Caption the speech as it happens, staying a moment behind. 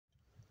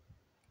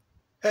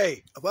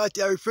Hey, about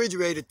that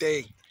refrigerator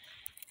thing,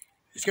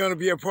 it's gonna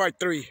be a part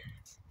 3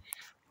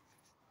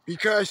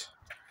 because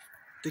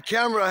the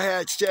camera I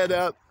had set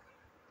up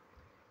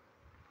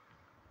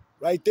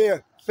right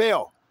there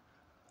fell.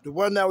 The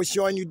one that was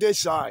showing you this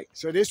side.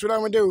 So this is what I'm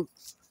gonna do.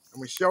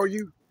 I'm gonna show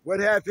you what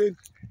happened.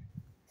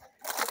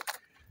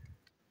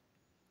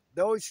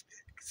 Those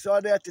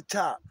started at the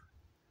top.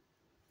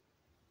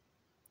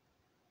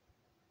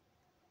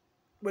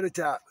 With the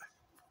top.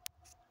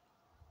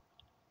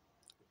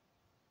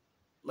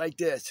 Like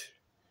this.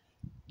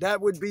 That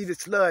would be the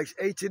slugs,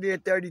 H&N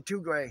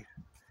 32 grain.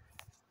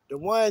 The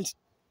ones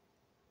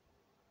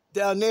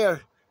down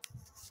there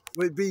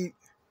would be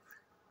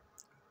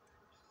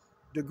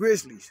the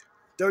grizzlies,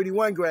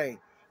 31 grain.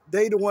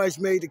 They the ones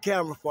made the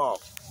camera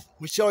fall.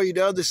 We'll show you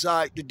the other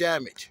side, the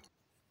damage.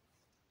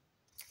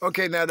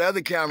 Okay, now the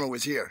other camera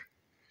was here.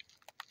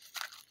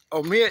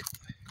 Omit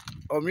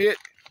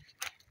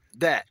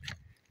that,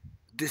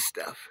 this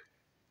stuff.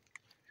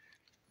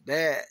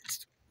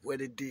 That's what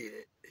it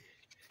did.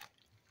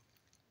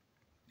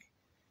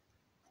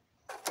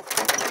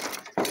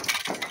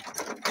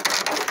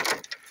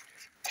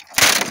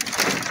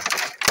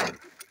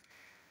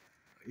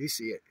 You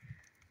see it.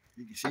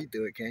 You can see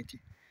through it, can't you?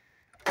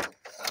 All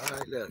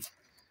right, look.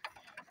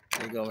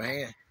 There go my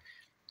hand.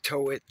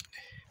 Toe it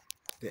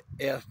the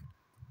F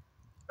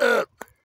up.